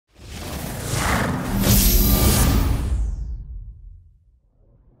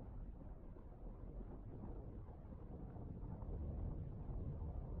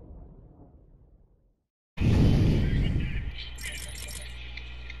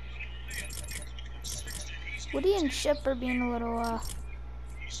Woody and Ship are being a little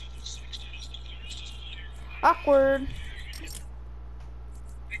awkward.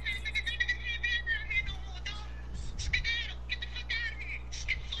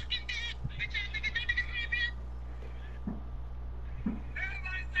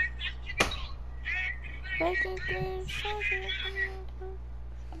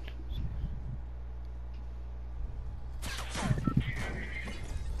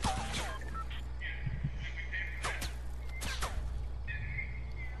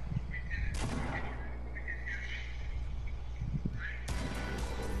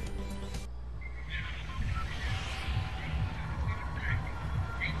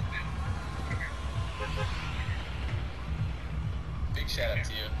 Big shout out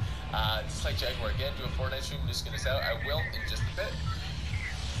to you. Just like Jaguar again, do a Fortnite stream, just get us out. I will in just a bit.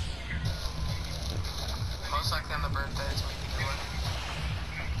 Most likely on the birthday is when we give away.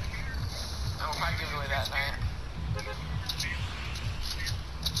 I will probably give away that night.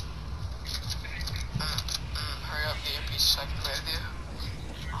 Hurry up, get your piece so I can play with you.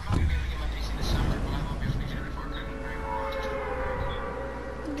 I'm not gonna be able to get my piece in December, but I won't be able to get it before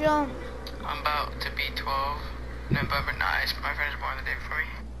Christmas. Jump. I'm about to be 12 November 9th, but my friend is born the day before me.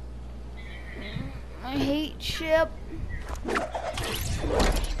 I hate Ship.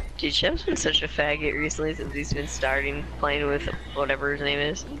 Dude, Shep's been such a faggot recently since he's been starting playing with whatever his name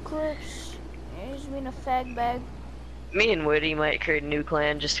is. Eclipse. He's been a fag bag. Me and Woody might create a new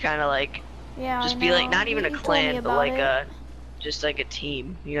clan, just kind of like, Yeah, just I be know. like, not even a You told me clan, but about like it. just like a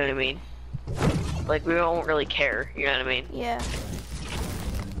team, you know what I mean? Like, we won't really care, you know what I mean? Yeah.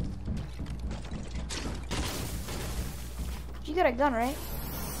 You got a gun, right?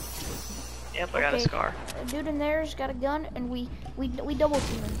 Yep, I got a scar. A dude in there's got a gun, and we double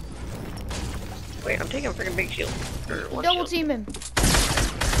team him. Wait, I'm taking a freaking big shield. Or We one double shield. team him.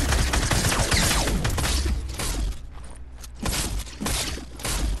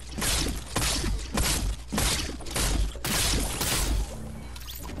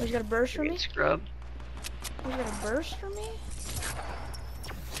 Oh, he's got a burst for me? Get scrubbed. He's got a burst for me?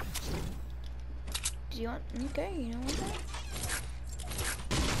 Do you want? Okay, you know what?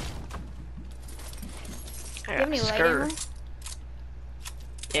 I Do you have got any a light skirt. ammo?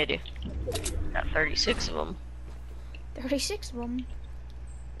 Yeah, I do. Got 36 of them. 36 of them.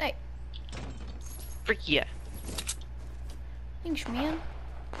 Hey, Freak yeah. thanks, man.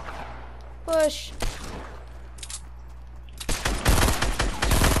 Push.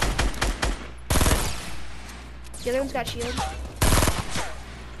 The other one's got shield.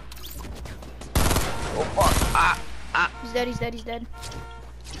 Oh fuck. Ah. He's dead, he's dead, he's dead.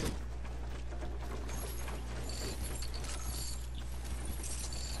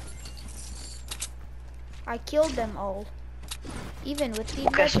 I killed them all. Even with the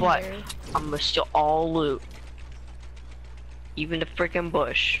Well, guess what? legendary. I'm gonna steal all loot. Even the freaking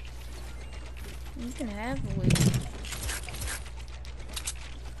bush. You can have loot.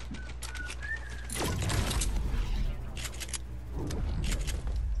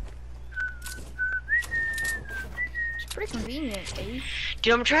 It's pretty convenient, eh?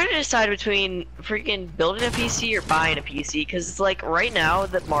 Dude, I'm trying to decide between freaking building a PC or buying a PC, because it's like right now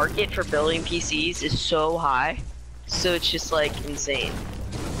the market for building PCs is so high, so it's just like insane.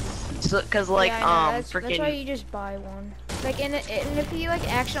 So, cause like Yeah, I know, that's why freaking you just buy one. Like, and if you like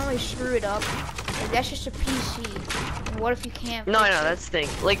accidentally screw it up, like, that's just a PC. And what if you can't? no, I fix know it? that's the thing.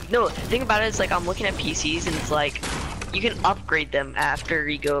 Like no, the thing about it is like I'm looking at PCs and it's like you can upgrade them after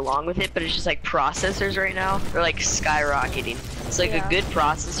you go along with it, but it's just like processors right now are like skyrocketing. It's like Yeah. a good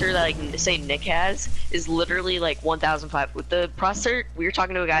processor that like say Nick has is literally like 1,500. With the processor, we were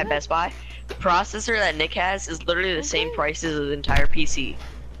talking to a guy at Best Buy. The processor that Nick has is literally the same Okay. price as the entire PC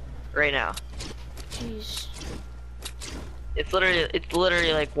right now. Jeez. It's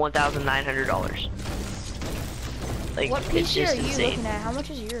literally like $1,900. Like What it's PC just are you insane. looking at? How much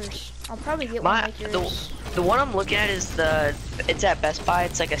is yours? I'll probably get one like yours. The one I'm looking at is it's at Best Buy.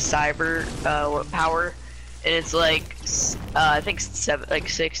 It's like a Cyber Power, and it's like I think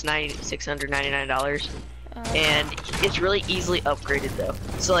 $699, and it's really easily upgraded though.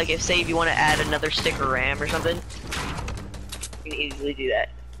 So like if say if you want to add another stick of RAM or something, you can easily do that.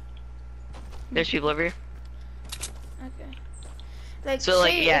 There's people over here. Okay. Like, So,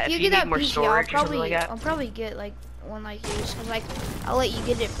 like, say, yeah, if you if get you that need more PC, storage or something like that. I'll probably get like one like yours, cause like I'll let you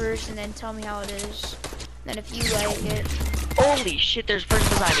get it first and then tell me how it is. Then if you like it, Holy shit! There's a person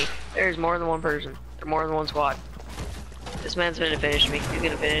beside me. There's more than one person. There's more than one squad. This man's gonna finish me. He's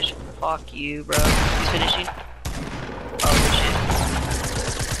gonna finish. Fuck you, bro. He's finishing. Oh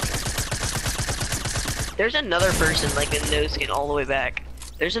shit. There's another person like a no skin all the way back.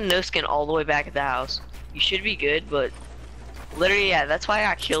 There's a no skin all the way back at the house. You should be good, but literally, yeah, that's why I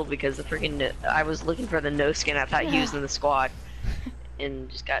got killed because the freaking I was looking for the no skin. I thought he was in the squad, and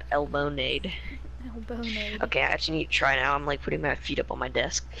just got elbow-nade. Elbow-nade. Okay, I actually need to try now. I'm like putting my feet up on my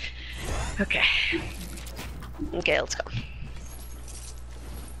desk. Okay. Okay, let's go.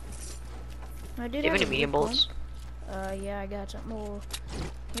 I did Do you have have any a medium good one. bullets? Yeah, I got some more.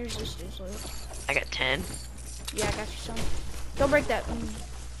 Here's this dude's loot. I got 10. Yeah, I got you some. Don't break that.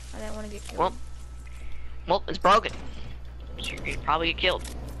 I didn't want to get killed. Well, it's broken. So you could probably get killed.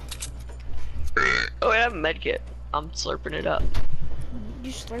 Oh, I have a med kit. I'm slurping it up.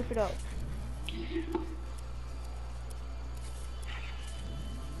 You slurp it up.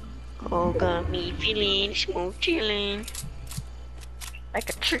 Oh, got me feeling smooth chilling. Like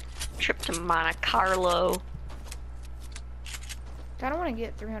a trip to Monte Carlo. I don't want to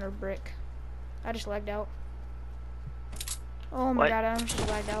get 300 brick. I just lagged out. Oh my What? god, I almost just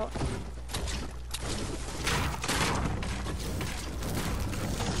lagged out.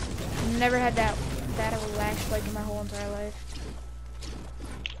 Never had that of a lag spike in my whole entire life.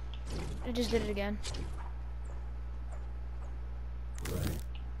 I just did it again.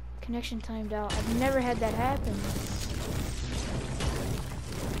 Connection timed out. I've never had that happen.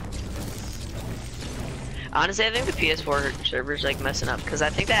 Honestly, I think the PS4 server's like messing up because I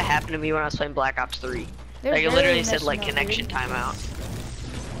think that happened to me when I was playing Black Ops 3. They're Like it really literally said messing like up, connection dude. timeout.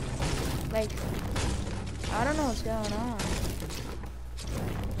 Like, I don't know what's going on.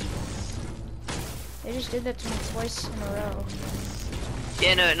 They just did that to me twice in a row.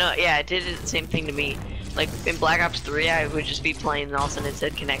 Yeah, no, yeah, it did the same thing to me. Like in Black Ops 3, I would just be playing and all of a sudden it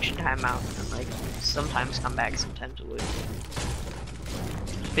said connection timeout, and like sometimes come back, sometimes it would.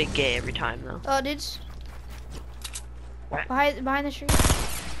 Big gay every time though. Oh, dudes. What? Behind the tree.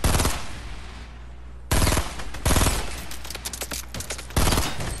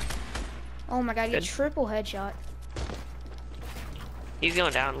 Oh my god, you Good. triple headshot. He's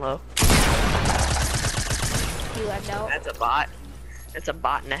going down low. He lagged out. That's a bot. That's a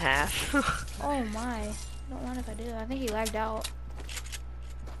bot and a half. Oh my. I don't mind if I do. I think he lagged out.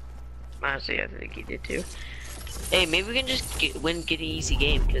 Honestly, I think he did too. Hey, maybe we can just get an easy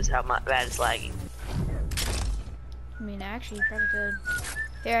game because how bad it's lagging. I mean, actually, you probably could.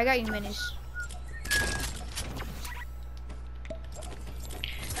 There, I got you minis.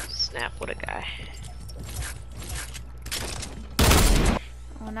 Snap, what a guy.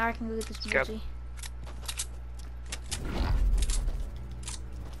 Oh, now I can go get this Scrub. multi.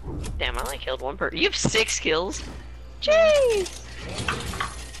 Damn, I only killed one person. You have 6 kills? Jeez!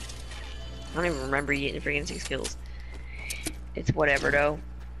 I don't even remember you getting freaking 6 kills. It's whatever though.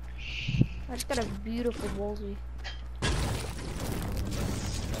 I just got a beautiful multi.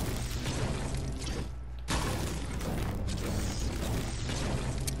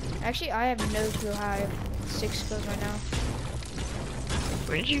 Actually, I have no clue how I have 6 kills right now.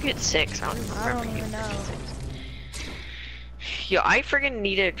 Where did you get 6? I don't even remember. I don't you even getting know. 6. Yo, I friggin'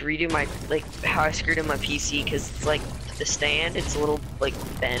 need to redo my, like, how I screwed in my PC, because it's like, the stand, it's a little, like,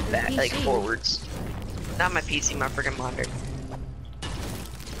 bent back, like, PC? forwards. Not my PC, my friggin' monitor.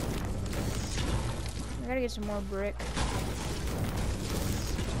 I gotta get some more brick.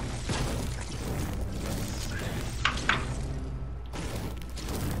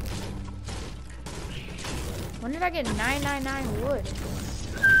 When did I get 999 wood?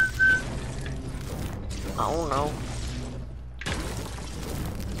 I don't know.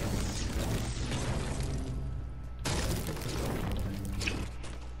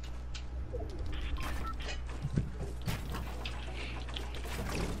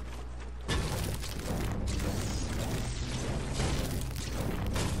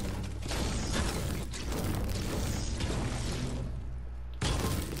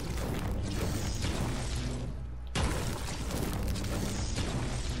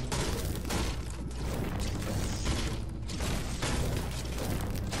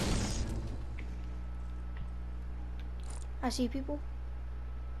 I see people.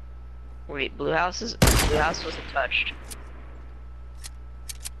 Wait, blue house wasn't touched.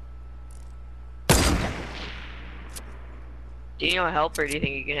 Do you know help or do you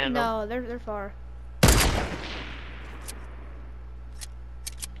think you can handle? No, they're far.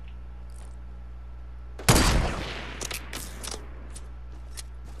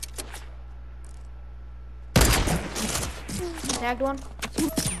 Tagged one.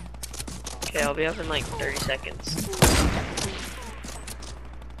 Okay, I'll be up in like 30 seconds.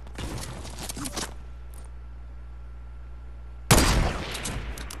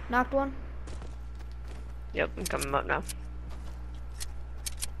 Knocked one. Yep, I'm coming up now.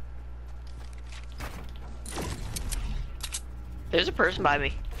 There's a person by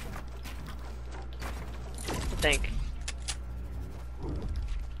me. think.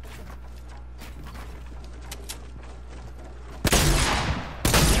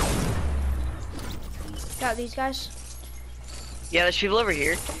 Got these guys. Yeah, there's people over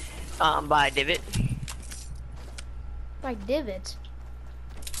here. By a divot. Like divots.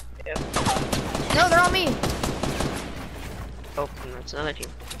 Yep. No, they're on me. Oh, and that's another team.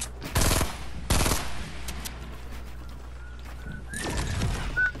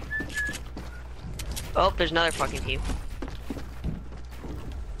 Oh, there's another fucking team.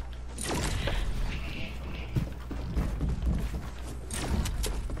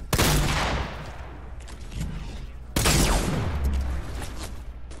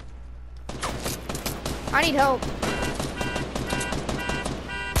 I need help.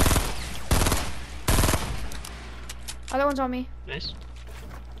 Other one's on me. Nice.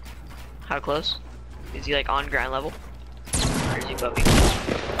 How close? Is he like on ground level? Or is he above you?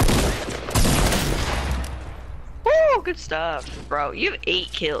 Woo! Good stuff, bro. You have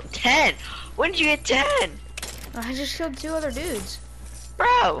 8 kills. 10! When did you get 10? I just killed 2 other dudes.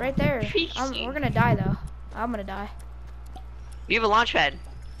 Bro! Right there. Crazy. We're gonna die though. I'm gonna die. You have a launch pad.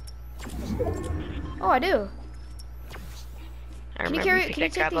 Oh, I do. I Can you remember carry- picked can you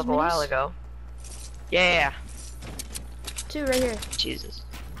that take crap these up a while minis? ago. Yeah. 2 right here. Jesus.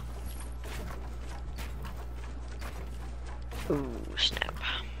 Ooh, snap.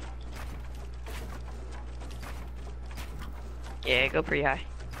 Yeah, go pretty high.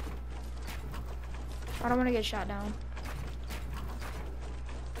 I don't want to get shot down.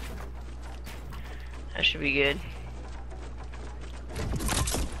 That should be good.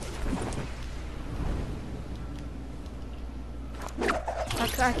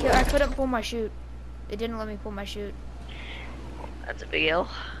 I couldn't pull my chute. It didn't let me pull my chute. That's a big L.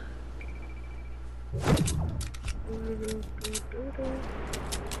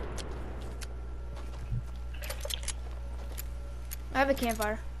 I have a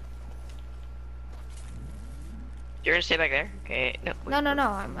campfire. You're gonna stay back there? Okay. No. No, no, no.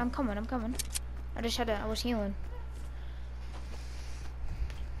 I'm coming. I'm coming. I was healing.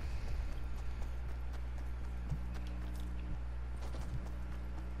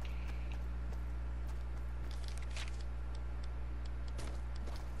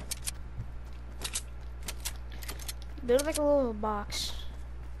 Build like a little box.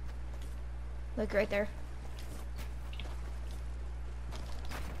 Like right there.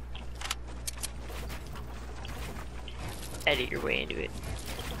 Edit your way into it.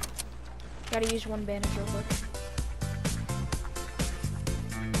 Gotta use one bandage real quick.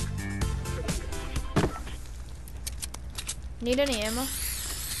 Need any ammo?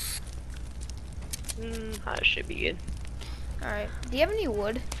 That should be good. Alright. Do you have any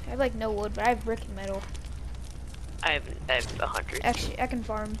wood? I have like no wood, but I have brick and metal. I have 100. Actually, I can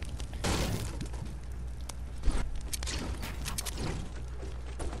farm.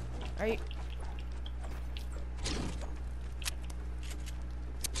 Are you?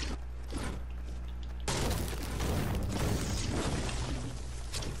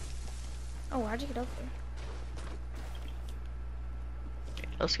 Oh, how'd you get up there?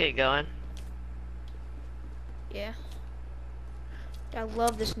 Let's get going. Yeah. I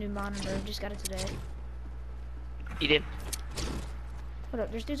love this new monitor. Just got it today. You did? Hold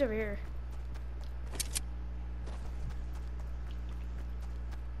up, there's dudes over here.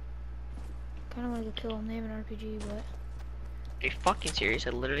 Kinda wanna go kill them. They have an RPG, but Are you fucking serious?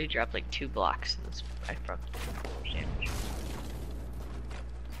 I literally dropped like 2 blocks and that's I fucked damage.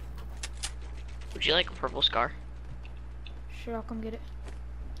 Would you like a purple scar? sure, I'll come get it.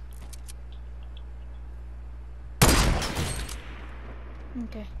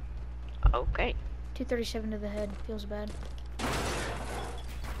 Okay. Okay. 237 to the head. Feels bad.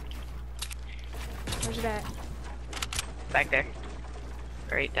 Where's it at? Back there.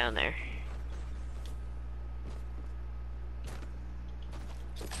 Right down there.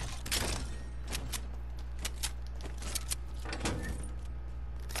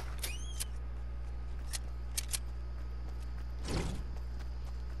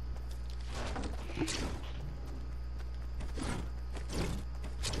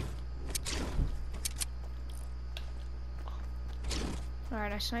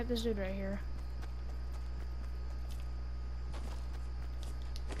 Alright, I sniped this dude right here.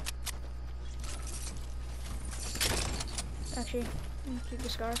 Actually, I'm gonna keep the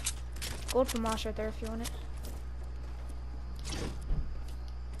scar. Gold for moss right there if you want it.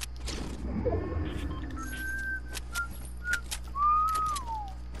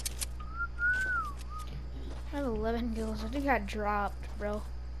 I have 11 kills. I think I dropped, bro.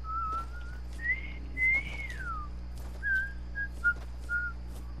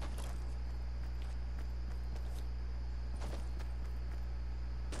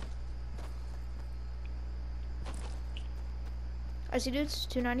 I see dudes,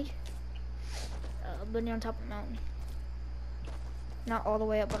 290. But near on top of the mountain. Not all the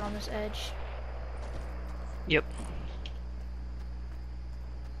way up, but on this edge. Yep.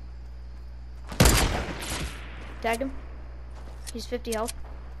 Tagged him. He's 50 health.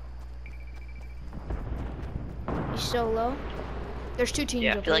 He's so low. There's 2 teams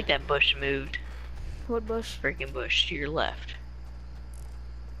Yeah, I up feel here. like that bush moved. What bush? Freaking bush to your left.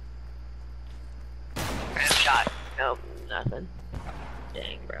 Random shot. Nope, nothing.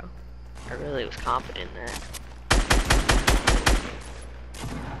 Dang, bro. I really was confident in that.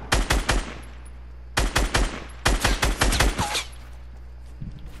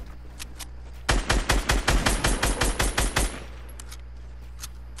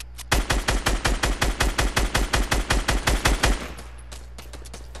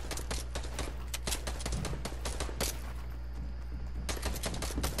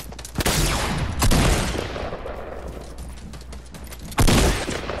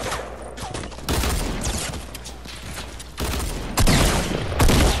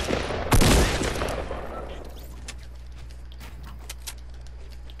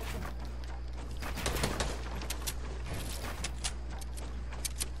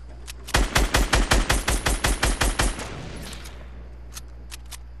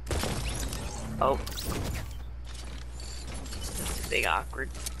 Oh. That's a big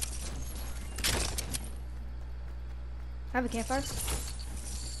awkward. I have a campfire.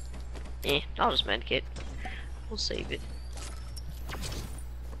 I'll just medkit. We'll save it.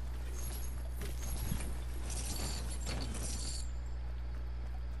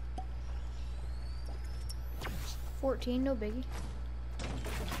 $14, no biggie.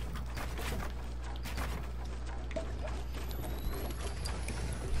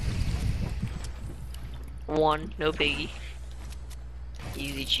 One, no biggie.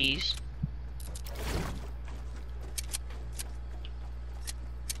 Easy cheese.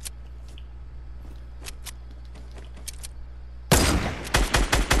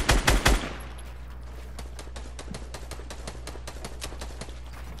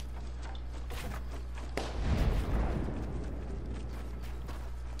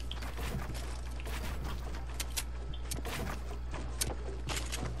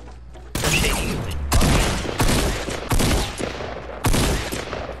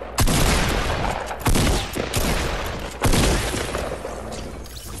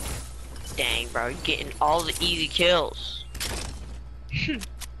 Dang, bro, you're getting all the easy kills.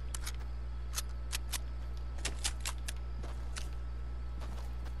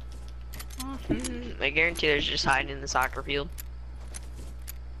 I guarantee there's just hiding in the soccer field.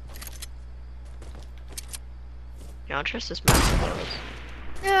 You don't trust this mountain.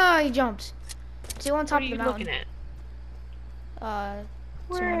 Yeah, he jumped. See, on top What are of you the mountain. looking at?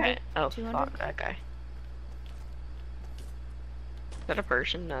 Where 200? At? Oh, 200? fuck, that guy. Is that a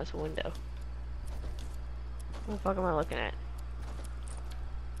person? No, it's a window. What the fuck am I looking at?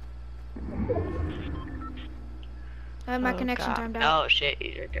 I have my Oh, connection God. timed out. Oh shit,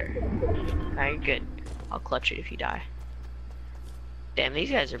 he's right there. Alright, you're good. I'll clutch it if you die. Damn,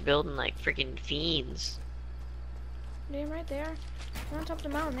 these guys are building like freaking fiends. Damn right there. They're on top of the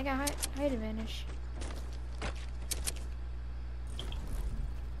mountain. They got height advantage.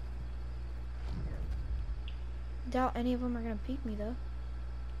 Doubt any of them are gonna peek me though.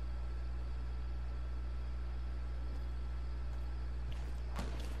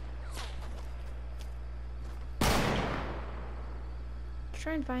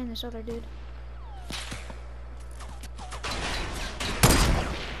 Try and find this other dude.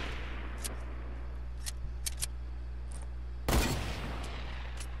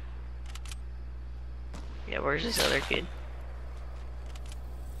 Yeah, where's this other kid?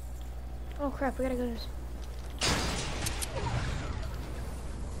 Oh crap, we gotta go to this.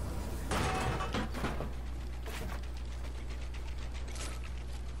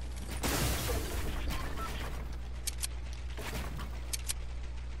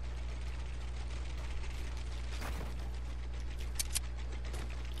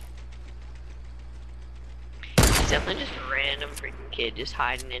 It's definitely just a random freaking kid just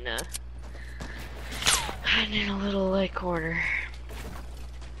hiding in a little like corner.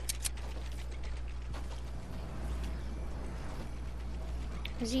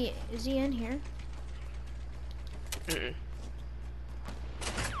 Is he in here? Mm-mm.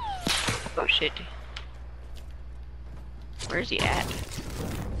 Oh shit. Where's he at?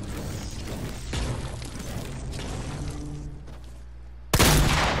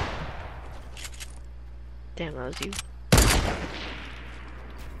 Damn, that was you.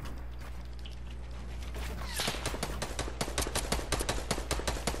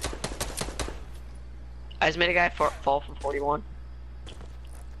 I just made a guy fall from 41.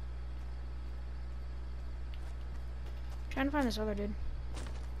 Trying to find this other dude.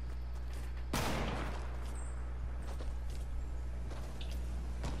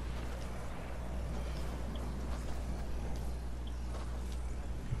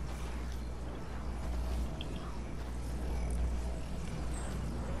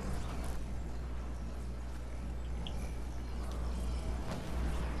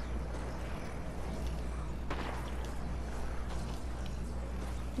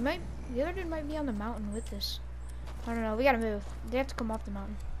 The other dude might be on the mountain with us. I don't know. We gotta move. They have to come off the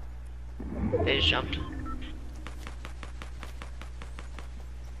mountain. They just jumped.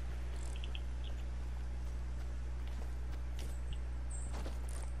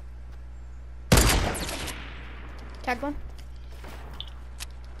 Tag one.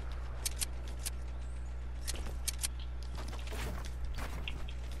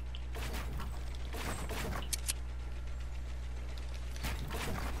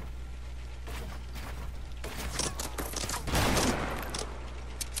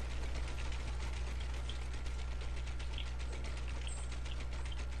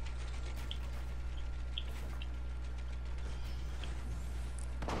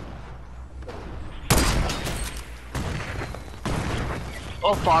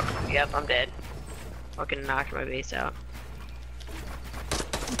 Oh fuck. Yep, I'm dead. Fucking knocked my base out.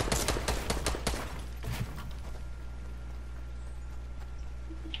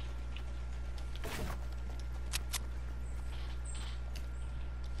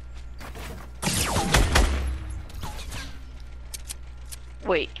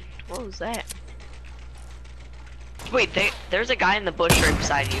 Wait, what was that? Wait, there's a guy in the bush right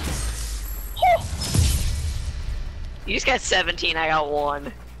beside you. Oh! You just got 17, I got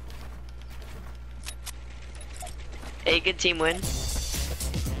 1. Hey, good team win.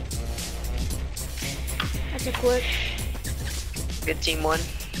 That's a quick. Good team win.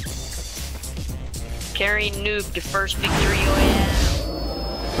 Carry noob to first victory, oh yeah.